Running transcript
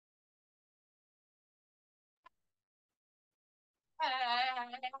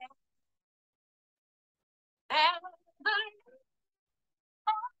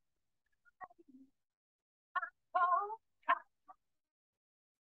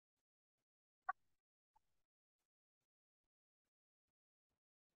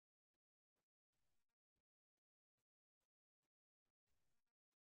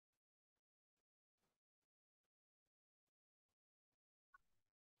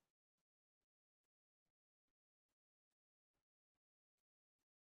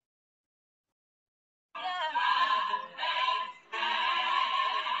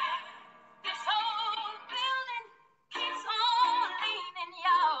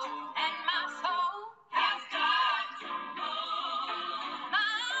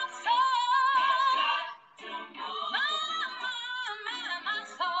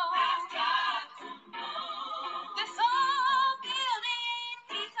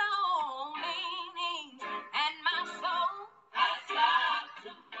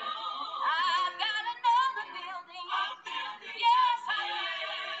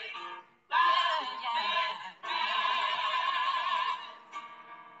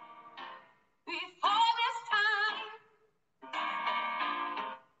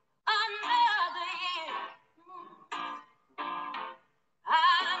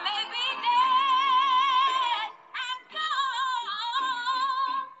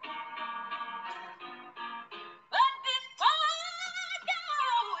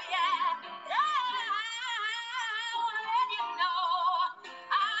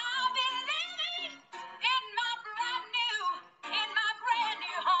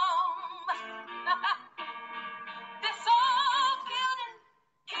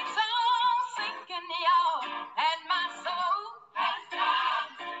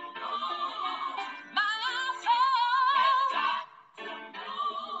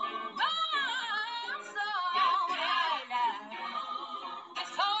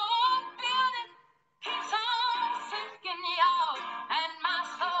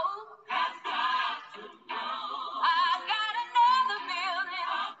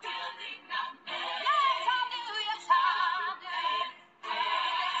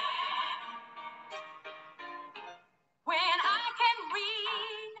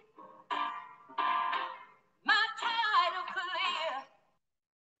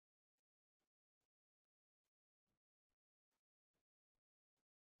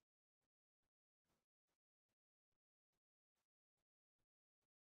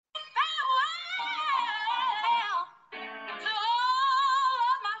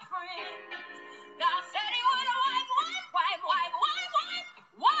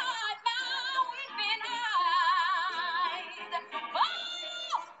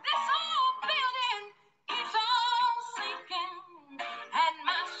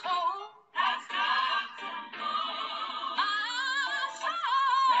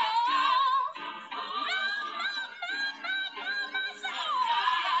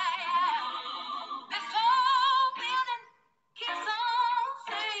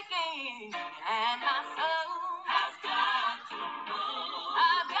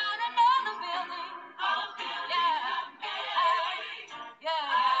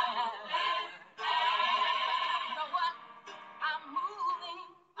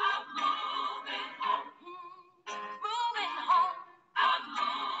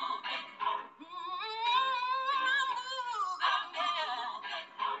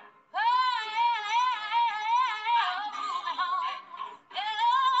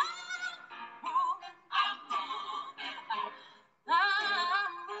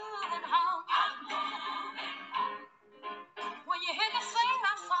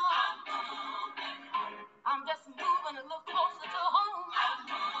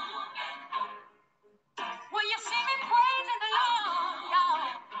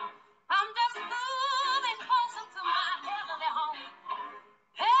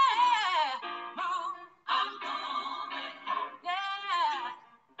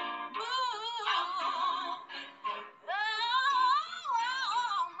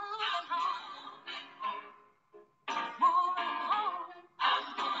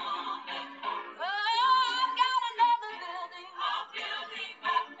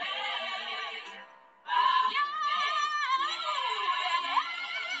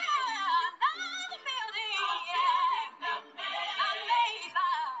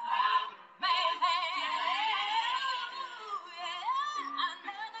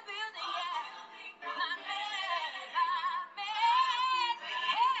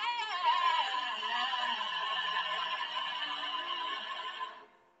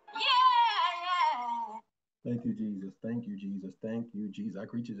Thank you, Jesus. Thank you, Jesus. Thank you, Jesus. I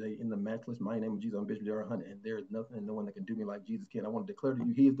greet you today in the matchless mighty name of Jesus. I'm Bishop Darrell Hunt, and there is nothing and no one that can do me like Jesus can. I want to declare to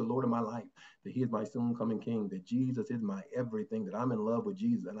you, He is the Lord of my life, that He is my soon coming King, that Jesus is my everything, that I'm in love with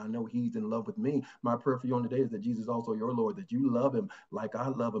Jesus, and I know He's in love with me. My prayer for you on today is that Jesus is also your Lord, that you love Him like I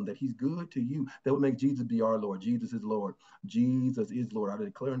love Him, that He's good to you. That would make Jesus be our Lord. Jesus is Lord. Jesus is Lord. I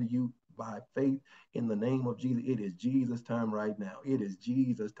declare to you by faith in the name of Jesus. It is Jesus' time right now. It is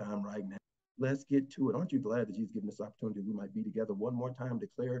Jesus' time right now. Let's get to it. Aren't you glad that Jesus given us opportunity? We might be together one more time,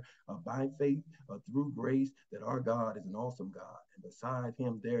 declare by faith, through grace, that our God is an awesome God. And beside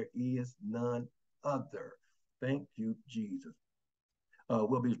him, there is none other. Thank you, Jesus.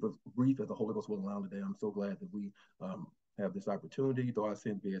 We'll be as brief as the Holy Ghost will allow today. I'm so glad that we have this opportunity. Though our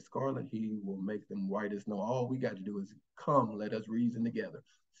sins be as scarlet, he will make them white as snow. All we got to do is come, let us reason together,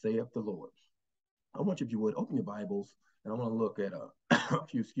 saith the Lord. I want you, if you would, open your Bibles, and I want to look at a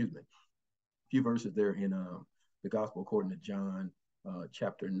few, excuse me, few verses there in the gospel according to John,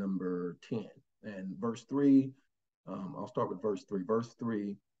 chapter number 10. And verse 3, I'll start with verse 3. Verse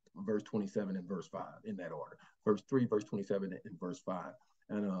 3, verse 27, and verse 5 in that order. Verse 3, verse 27, and verse 5.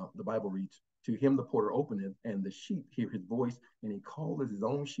 And the Bible reads, to him the porter openeth, and the sheep hear his voice, and he calleth his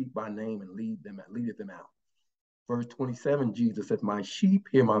own sheep by name and leadeth them out. Verse 27, Jesus says, my sheep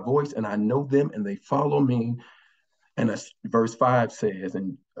hear my voice, and I know them, and they follow me, and verse 5 says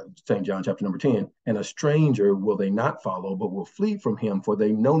in St. John chapter number 10, and a stranger will they not follow, but will flee from him, for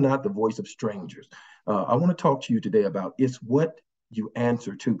they know not the voice of strangers. I want to talk to you today about it's what you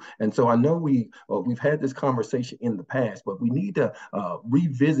answer to. And so I know we've had this conversation in the past, but we need to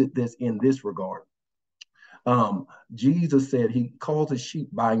revisit this in this regard. Jesus said he calls his sheep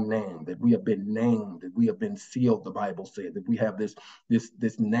by name, that we have been named, that we have been sealed. The Bible said that we have this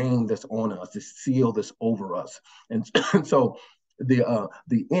name that's on us, this seal that's over us. And, and so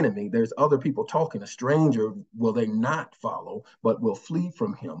the enemy, there's other people talking. A stranger will they not follow, but will flee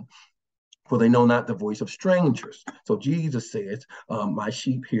from him, for they know not the voice of strangers. So Jesus says, my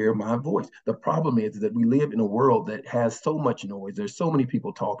sheep hear my voice. The problem is that we live in a world that has so much noise. There's so many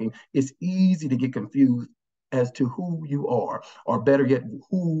people talking. It's easy to get confused as to who you are, or better yet,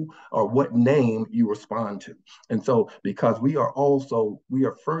 who or what name you respond to. And so, because we are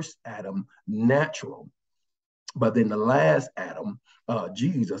first Adam, natural, but then the last Adam,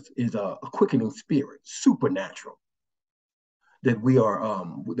 Jesus, is a quickening spirit, supernatural, that we are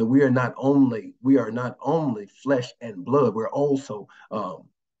not only flesh and blood, we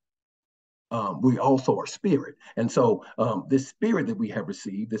also are spirit. And so this spirit that we have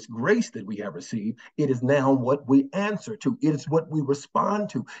received, this grace that we have received, it is now what we answer to. It is what we respond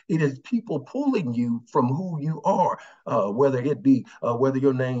to. It is people pulling you from who you are, whether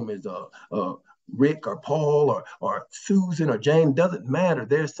your name is Rick or Paul or Susan or Jane, doesn't matter.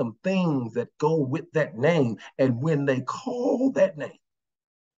 There's some things that go with that name. And when they call that name,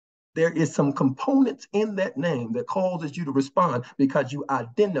 there is some components in that name that causes you to respond because you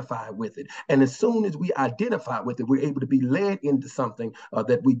identify with it. And as soon as we identify with it, we're able to be led into something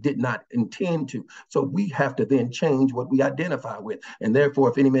that we did not intend to. So we have to then change what we identify with. And therefore,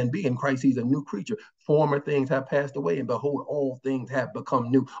 if any man be in Christ, he's a new creature. Former things have passed away, and behold, all things have become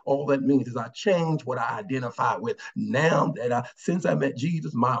new. All that means is I change what I identify with. Now that since I met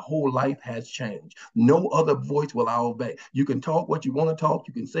Jesus, my whole life has changed. No other voice will I obey. You can talk what you want to talk.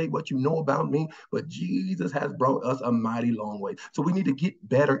 You can say what you know about me, but Jesus has brought us a mighty long way. So we need to get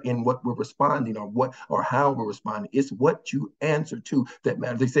better in what we're responding, or how we're responding. It's what you answer to that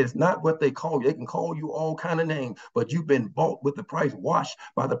matters. They say it's not what they call you. They can call you all kind of names, but you've been bought with the price, washed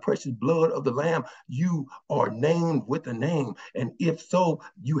by the precious blood of the Lamb. You are named with a name, and if so,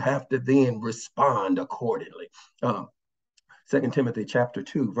 you have to then respond accordingly. Um, 2 Timothy chapter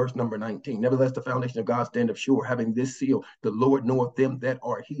 2, verse number 19. Nevertheless, the foundation of God standeth sure, having this seal, the Lord knoweth them that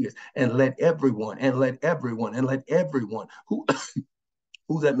are his. And let everyone, who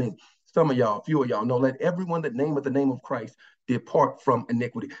who's that mean? Some of y'all, a few of y'all know, let everyone that nameth the name of Christ depart from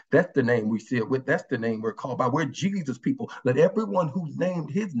iniquity. That's the name we seal with. That's the name we're called by. We're Jesus people. Let everyone who's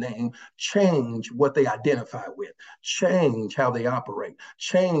named his name change what they identify with, change how they operate,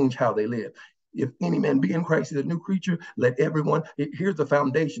 change how they live. If any man be in Christ, is a new creature. Let everyone, here's the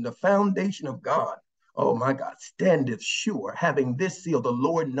foundation of God. Oh my God, standeth sure, having this seal, the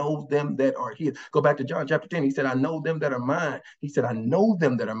Lord knows them that are his. Go back to John chapter 10. He said, I know them that are mine. He said, I know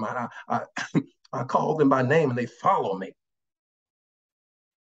them that are mine. I call them by name and they follow me.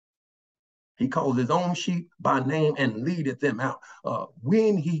 He calls his own sheep by name and leadeth them out.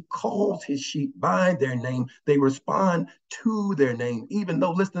 When he calls his sheep by their name, they respond to their name, even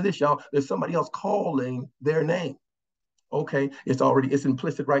though, listen to this, y'all, there's somebody else calling their name. Okay, it's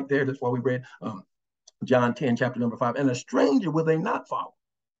implicit right there. That's why we read John 10, chapter number 5. And a stranger will they not follow,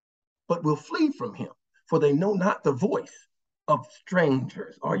 but will flee from him, for they know not the voice of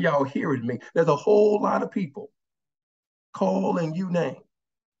strangers. Are y'all hearing me? There's a whole lot of people calling you name.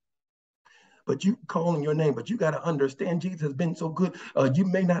 But you calling your name, but you got to understand Jesus has been so good. You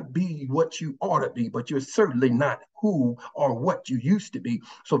may not be what you ought to be, but you're certainly not who or what you used to be.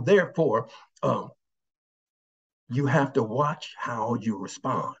 So therefore, you have to watch how you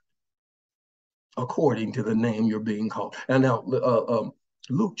respond according to the name you're being called. And now,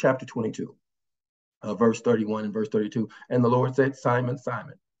 Luke chapter 22, verse 31 and verse 32. And the Lord said, Simon,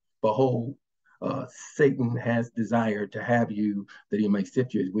 Simon, behold, Satan has desired to have you that he may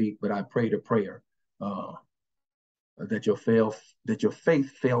sift you as wheat, but I prayed a prayer that your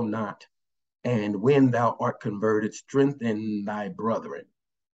faith fail not, and when thou art converted, strengthen thy brethren.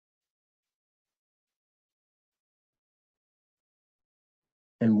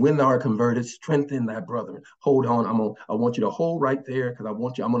 And when thou art converted, strengthen thy brethren. Hold on, I want you to hold right there because I'm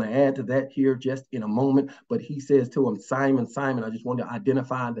going to add to that here just in a moment. But he says to him, Simon, Simon, I just want to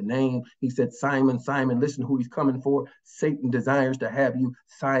identify the name. He said, Simon, Simon, listen who he's coming for. Satan desires to have you,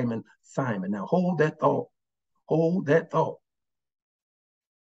 Simon, Simon. Now hold that thought. Hold that thought.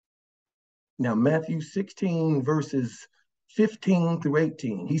 Now, Matthew 16, verses 15 through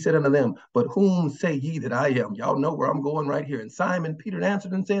 18, he said unto them, but whom say ye that I am? Y'all know where I'm going right here. And Simon Peter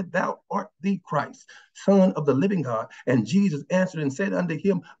answered and said, thou art the Christ, Son of the living God. And Jesus answered and said unto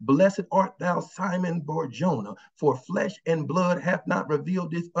him, blessed art thou, Simon Bar-Jonah, for flesh and blood hath not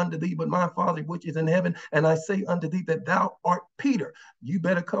revealed this unto thee, but my Father which is in heaven. And I say unto thee that thou art Peter. You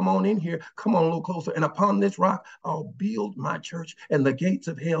better come on in here. Come on a little closer. And upon this rock I'll build my church, and the gates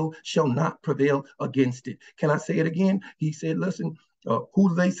of hell shall not prevail against it. Can I say it again? He said, listen, who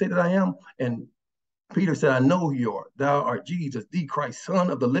do they say that I am? And Peter said, I know who you are. Thou art Jesus, the Christ, Son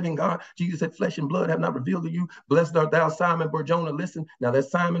of the living God. Jesus said, flesh and blood have not revealed to you. Blessed art thou, Simon Bar-Jonah. Listen, now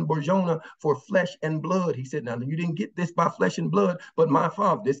that's Simon Bar-Jonah for flesh and blood. He said, now you didn't get this by flesh and blood, but my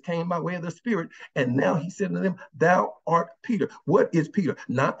Father. This came by way of the Spirit. And now he said to them, thou art Peter. What is Peter?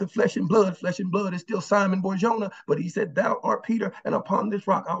 Not the flesh and blood. Flesh and blood is still Simon Bar-Jonah, but he said, thou art Peter, and upon this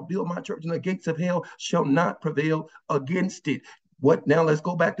rock I'll build my church, and the gates of hell shall not prevail against it. What now? Let's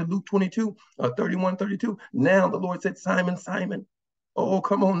go back to Luke 22, 31, 32. Now the Lord said, Simon, Simon. Oh,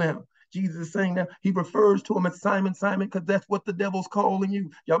 come on now. Jesus is saying now, he refers to him as Simon, Simon, because that's what the devil's calling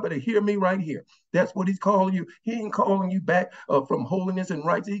you. Y'all better hear me right here. That's what he's calling you. He ain't calling you back from holiness and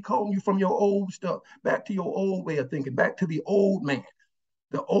righteousness. He's calling you from your old stuff, back to your old way of thinking, back to the old man.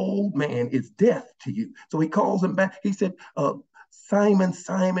 The old man is death to you. So he calls him back. He said, Simon,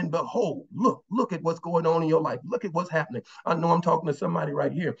 Simon, behold, look at what's going on in your life. Look at what's happening. I know I'm talking to somebody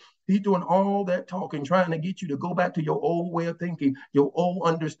right here. He's doing all that talking, trying to get you to go back to your old way of thinking, your old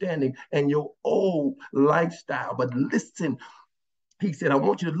understanding, and your old lifestyle. But listen, he said, I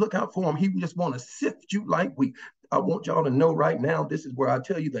want you to look out for him. He just want to sift you like wheat. I want y'all to know right now, this is where I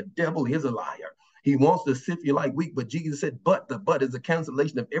tell you the devil is a liar. He wants to sift you like wheat, but Jesus said, but the but is a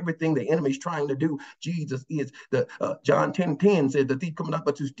cancellation of everything the enemy's trying to do. Jesus is the John 10:10 said, the thief coming up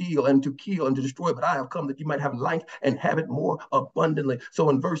but to steal and to kill and to destroy, but I have come that you might have life and have it more abundantly. So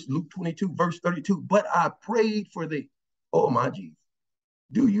in Luke 22, verse 32, but I prayed for thee. Oh my Jesus.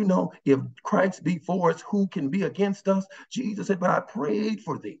 Do you know if Christ be for us, who can be against us? Jesus said, but I prayed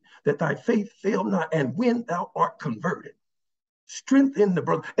for thee that thy faith fail not, and when thou art converted, strengthen the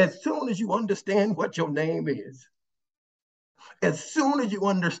brother. As soon as you understand what your name is, as soon as you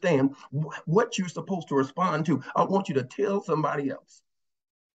understand what you're supposed to respond to, I want you to tell somebody else.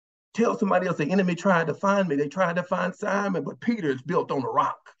 Tell somebody else, the enemy tried to find me. They tried to find Simon, but Peter is built on a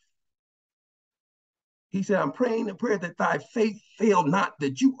rock. He said, I'm praying a prayer that thy faith fail not,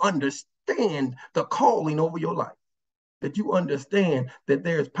 that you understand the calling over your life, that you understand that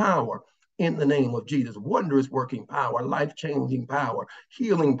there's power in the name of Jesus, wondrous working power, life-changing power,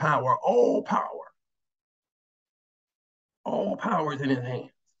 healing power, all power. All power is in his hands.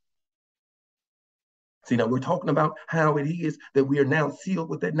 See, now we're talking about how it is that we are now sealed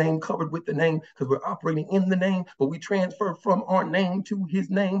with that name, covered with the name, because we're operating in the name, but we transfer from our name to his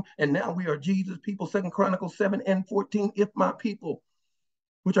name, and now we are Jesus' people. 2 Chronicles 7:14, if my people,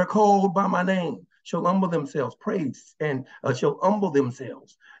 which are called by my name, shall humble themselves, praise, and shall humble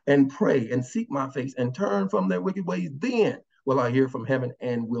themselves, and pray, and seek my face, and turn from their wicked ways, then will I hear from heaven,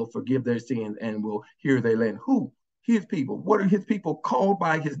 and will forgive their sins, and will heal their land. Who? His people. What are his people? Called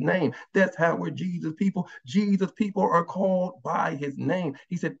by his name. That's how we're Jesus' people. Jesus' people are called by his name.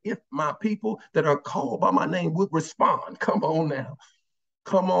 He said, if my people that are called by my name would respond, come on now.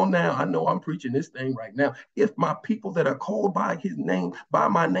 Come on now. I know I'm preaching this thing right now. If my people that are called by his name, by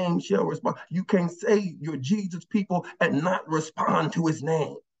my name shall respond. You can't say you're Jesus people and not respond to his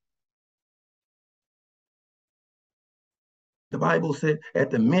name. The Bible said at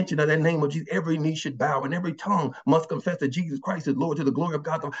the mention of that name of Jesus, every knee should bow and every tongue must confess that Jesus Christ is Lord to the glory of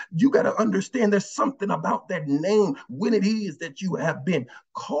God. You got to understand there's something about that name when it is that you have been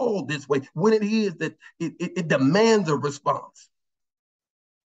called this way, when it is that it demands a response.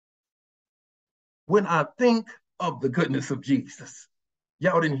 When I think of the goodness of Jesus,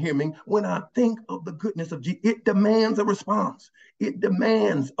 y'all didn't hear me. When I think of the goodness of Jesus, it demands a response. It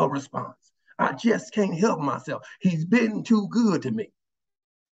demands a response. I just can't help myself. He's been too good to me.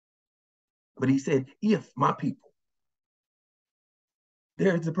 But he said, if my people,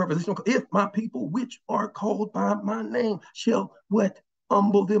 there's a preposition, if my people which are called by my name shall what?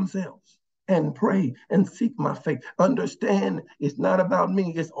 Humble themselves and pray and seek my face. Understand it's not about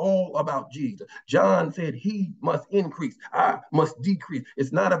me, it's all about Jesus. John said he must increase, I must decrease.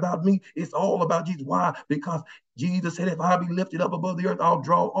 It's not about me, it's all about Jesus. Why? Because Jesus said, if I be lifted up above the earth, I'll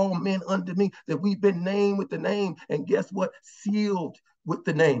draw all men unto me. That we've been named with the name, and guess what? Sealed with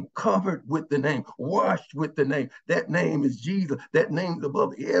the name, covered with the name, washed with the name. That name is Jesus. That name is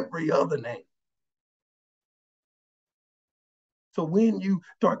above every other name. So when you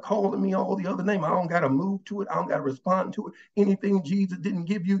start calling me all the other names, I don't got to move to it. I don't got to respond to it. Anything Jesus didn't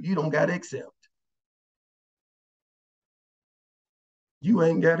give you, you don't got to accept. You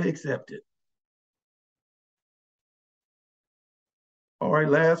ain't got to accept it. All right,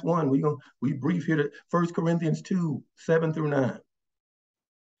 last one. We brief here to 1 Corinthians 2, 7 through 9.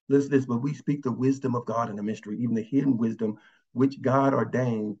 Listen to this, but we speak the wisdom of God in the mystery, even the hidden wisdom which God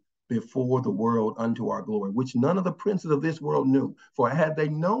ordained before the world unto our glory, which none of the princes of this world knew. For had they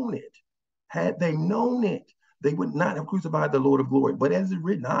known it, they would not have crucified the Lord of glory. But as it's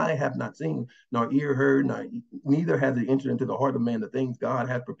written, I have not seen, nor ear heard, neither has it entered into the heart of man the things God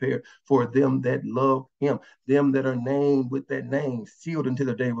has prepared for them that love him, them that are named with that name, sealed into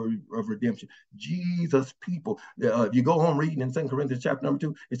the day of redemption. Jesus people. If you go home reading in 2 Corinthians chapter number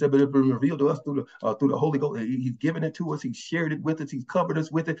 2, it said, but it's been revealed to us through the Holy Ghost. He's given it to us. He's shared it with us. He's covered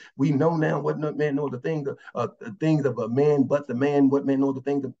us with it. We know now what man knows the things of a man, but the man, what man knows the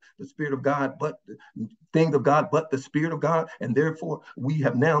things of the Spirit of God, but the things of God, but the Spirit of God. And therefore, we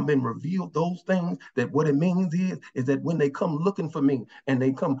have now been revealed those things. That what it means is that when they come looking for me and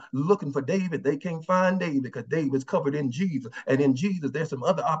they come looking for David, they can't find David because David's covered in Jesus. And in Jesus, there's some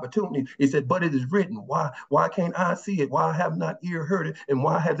other opportunity. He said, but it is written. Why can't I see it? Why have not ear heard it? And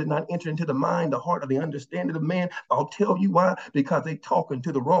why has it not entered into the mind, the heart, of the understanding of man? I'll tell you why. Because they talking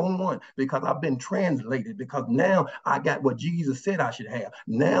to the wrong one. Because I've been translated. Because now I got what Jesus said I should have.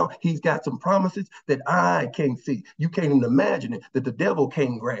 Now he's got some promises that I can't see. You can't even imagine it. That the devil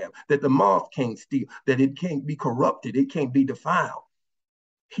can't grab. That the moth can't steal. That it can't be corrupted. It can't be defiled.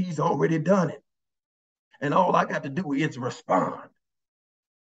 He's already done it. And all I got to do is respond.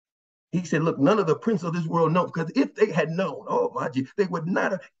 He said, look, none of the princes of this world know, because if they had known, oh my Jesus, they would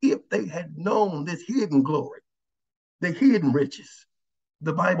not have, if they had known this hidden glory, the hidden riches,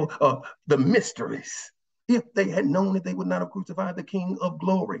 the Bible, the mysteries, if they had known it, they would not have crucified the King of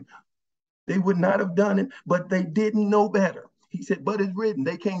glory. They would not have done it, but they didn't know better. He said, but it's written,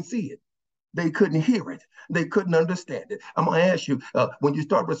 they can't see it. They couldn't hear it. They couldn't understand it. I'm going to ask you, when you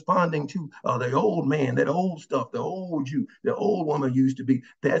start responding to the old man, that old stuff, the old you, the old woman used to be,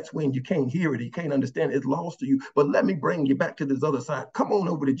 that's when you can't hear it. You can't understand it. It's lost to you. But let me bring you back to this other side. Come on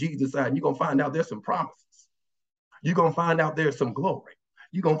over to Jesus' side. And you're going to find out there's some promises. You're going to find out there's some glory.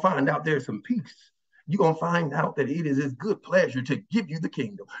 You're going to find out there's some peace. You're going to find out that it is his good pleasure to give you the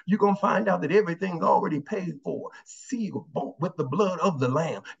kingdom. You're going to find out that everything's already paid for, sealed, bought with the blood of the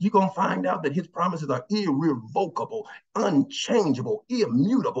Lamb. You're going to find out that his promises are irrevocable, unchangeable,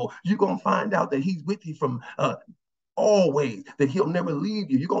 immutable. You're going to find out that he's with you from always, that he'll never leave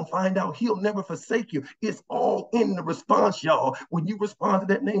you. You're going to find out he'll never forsake you. It's all in the response, y'all. When you respond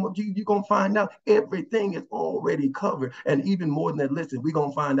to that name of Jesus, you're going to find out everything is already covered. And even more than that, listen, we're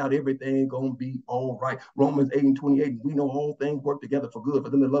going to find out everything going to be all right. Romans 8:28, we know all things work together for good for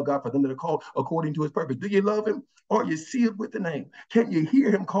them that love God, for them that are called according to his purpose. Do you love him? Are you sealed with the name? Can you hear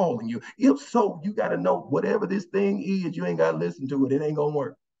him calling you? If so, you got to know whatever this thing is, you ain't got to listen to it. It ain't going to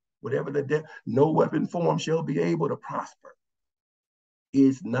work. Whatever no weapon form shall be able to prosper.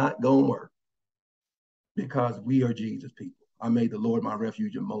 It's not going to work because we are Jesus people. I made the Lord my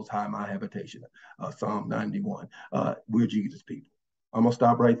refuge and most high my habitation. Psalm 91. We're Jesus people. I'm going to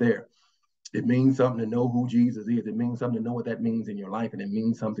stop right there. It means something to know who Jesus is. It means something to know what that means in your life. And it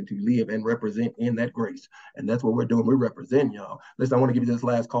means something to live and represent in that grace. And that's what we're doing. We're representing y'all. Listen, I want to give you this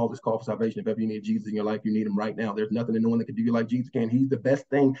last call, this call for salvation. If ever you need Jesus in your life, you need him right now. There's nothing and no one that can do you like Jesus can. He's the best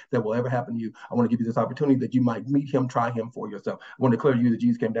thing that will ever happen to you. I want to give you this opportunity that you might meet him, try him for yourself. I want to declare to you that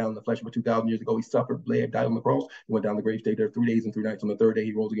Jesus came down in the flesh over 2,000 years ago. He suffered, bled, died on the cross. He went down the grave, stayed there 3 days and 3 nights. On the third day,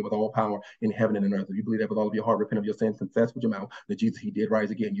 he rose again with all power in heaven and in earth. If you believe that with all of your heart, repent of your sins, confess with your mouth that Jesus, he did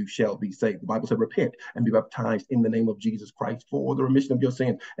rise again, you shall be saved. The Bible said, repent and be baptized in the name of Jesus Christ for the remission of your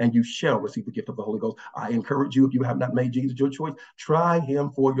sins, and you shall receive the gift of the Holy Ghost. I encourage you, if you have not made Jesus your choice, try him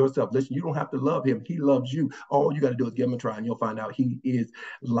for yourself. Listen, you don't have to love him. He loves you. All you got to do is give him a try, and you'll find out he is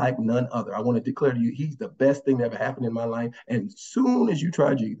like none other. I want to declare to you, he's the best thing that ever happened in my life. And soon as you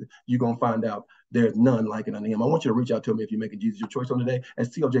try Jesus, you're going to find out there's none like it unto him. I want you to reach out to me if you're making Jesus your choice on today at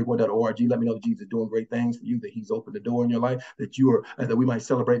coj1.org. Let me know that Jesus is doing great things for you, that he's opened the door in your life, that you are, that we might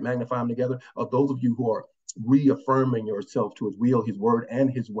celebrate, magnify him together. Of those of you who are reaffirming yourself to his will, his word, and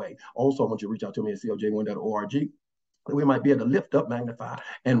his way. Also, I want you to reach out to me at coj1.org. That we might be able to lift up, magnify,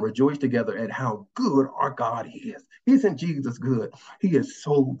 and rejoice together at how good our God is. Isn't Jesus good? He is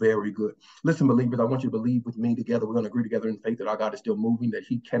so very good. Listen, believers, I want you to believe with me together. We're going to agree together in faith that our God is still moving, that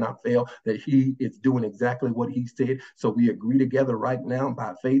he cannot fail, that he is doing exactly what he said. So we agree together right now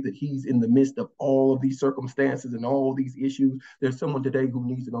by faith that he's in the midst of all of these circumstances and all these issues. There's someone today who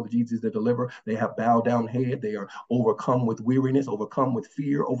needs to know that Jesus is the deliverer. They have bowed down head. They are overcome with weariness, overcome with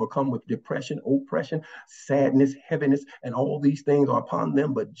fear, overcome with depression, oppression, sadness, heaviness, and all these things are upon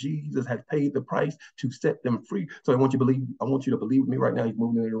them, but Jesus has paid the price to set them free. So I want you to believe with me right now. He's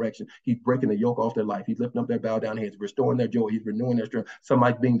moving in the direction. He's breaking the yoke off their life. He's lifting up their bowed down heads, restoring their joy. He's renewing their strength.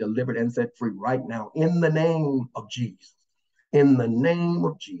 Somebody's being delivered and set free right now in the name of Jesus. In the name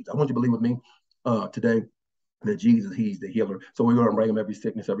of Jesus. I want you to believe with me today that Jesus, he's the healer. So we're going to bring him every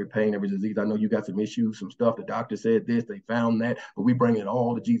sickness, every pain, every disease. I know you got some issues, some stuff. The doctor said this, they found that, but we bring it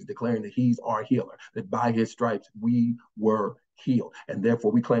all to Jesus, declaring that he's our healer, that by his stripes we were healed. And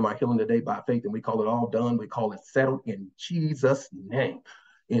therefore we claim our healing today by faith, and we call it all done. We call it settled in Jesus' name.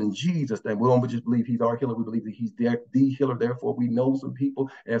 In Jesus' name, we don't just believe he's our healer. We believe that he's the healer. Therefore, we know some people,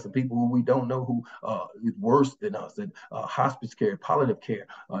 and some people who we don't know who is worse than us. And hospice care, palliative care,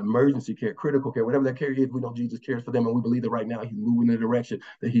 emergency care, critical care, whatever that care is, we know Jesus cares for them, and we believe that right now he's moving in the direction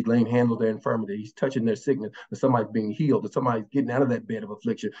that he's laying hands on their infirmity, he's touching their sickness, that somebody's being healed, that somebody's getting out of that bed of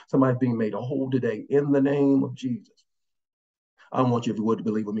affliction, somebody's being made whole today in the name of Jesus. I want you, if you would, to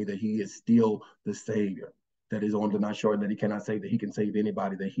believe with me that he is still the Savior, that his arms are not short, that he cannot save, that he can save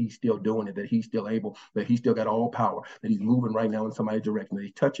anybody, that he's still doing it, that he's still able, that he's still got all power, that he's moving right now in somebody's direction, that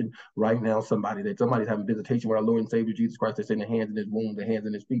he's touching right now somebody, that somebody's having visitation with our Lord and Savior Jesus Christ. They're seeing the hands in his wound, the hands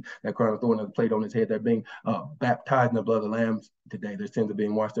in his feet, that crown of thorn and the plate on his head. They're being baptized in the blood of the Lamb today. Their sins are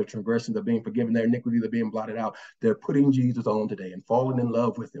being washed, their transgressions are being forgiven, their iniquities are being blotted out. They're putting Jesus on today and falling in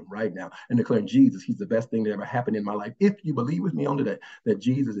love with him right now and declaring, Jesus, he's the best thing that ever happened in my life. If you believe with me on today that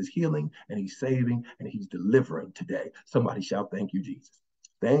Jesus is healing and he's saving and he's delivering today, somebody shout, thank you, Jesus.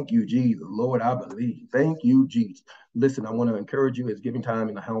 Thank you, Jesus. Lord, I believe. Thank you, Jesus. Listen, I want to encourage you. It's giving time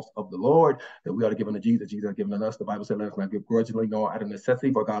in the house of the Lord that we ought to give unto Jesus. Jesus has given us. The Bible said, let us not give grudgingly, nor out of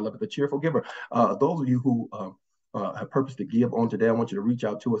necessity, for God loveth a cheerful giver. Those of you who have purpose to give on today, I want you to reach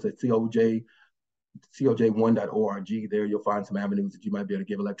out to us at coj1.org. There you'll find some avenues that you might be able to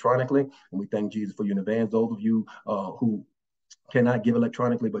give electronically. And we thank Jesus for you in advance. Those of you who cannot give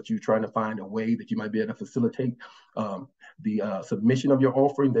electronically, but you're trying to find a way that you might be able to facilitate the submission of your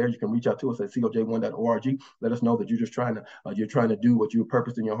offering, there you can reach out to us at coj1.org. Let us know that you're trying to do what you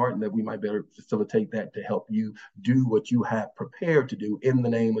purposed in your heart, and that we might better facilitate that to help you do what you have prepared to do in the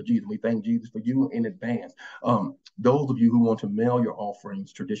name of Jesus. We thank Jesus for you in advance. Those of you who want to mail your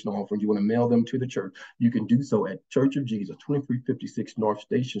offerings, traditional offerings, you want to mail them to the church, you can do so at Church of Jesus, 2356 North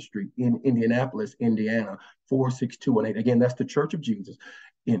Station Street in Indianapolis, Indiana, 46218. Again, that's the Church of Jesus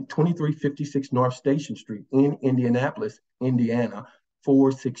in 2356 North Station Street in Indianapolis, Indiana,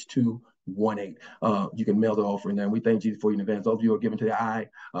 46218. You can mail the offering there. And we thank Jesus for you in advance. Those of you who are giving to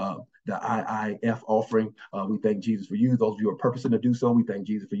the IIF offering, we thank Jesus for you. Those of you who are purposing to do so, we thank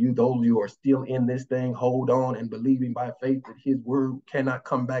Jesus for you. Those of you who are still in this thing, hold on and believing by faith that his word cannot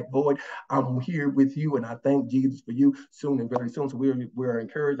come back void. I'm here with you, and I thank Jesus for you soon and very soon. So we're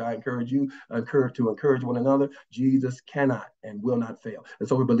encouraged. I encourage you to encourage one another. Jesus cannot and will not fail. And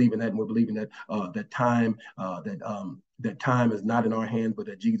so we believe in that, and we're believing that that time is not in our hands, but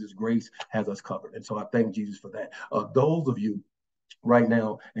that Jesus' grace has us covered. And so I thank Jesus for that. Those of you right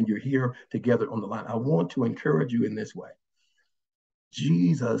now, and you're here together on the line, I want to encourage you in this way.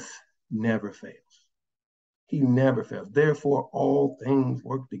 Jesus never fails. He never fails. Therefore, all things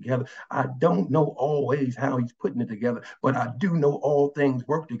work together. I don't know always how he's putting it together, but I do know all things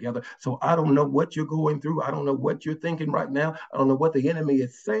work together. So I don't know what you're going through. I don't know what you're thinking right now. I don't know what the enemy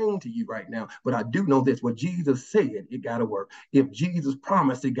is saying to you right now, but I do know this. What Jesus said, it got to work. If Jesus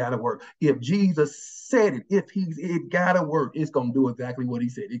promised, it got to work. If Jesus said it, it got to work, it's going to do exactly what he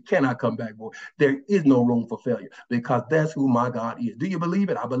said. It cannot come back, boy. There is no room for failure because that's who my God is. Do you believe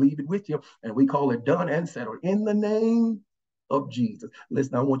it? I believe it with you. And we call it done and settled in the name of Jesus.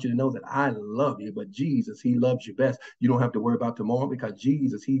 Listen, I want you to know that I love you, but Jesus, he loves you best. You don't have to worry about tomorrow because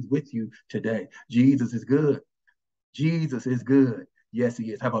Jesus, he's with you today. Jesus is good. Jesus is good. Yes,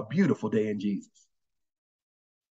 he is. Have a beautiful day in Jesus.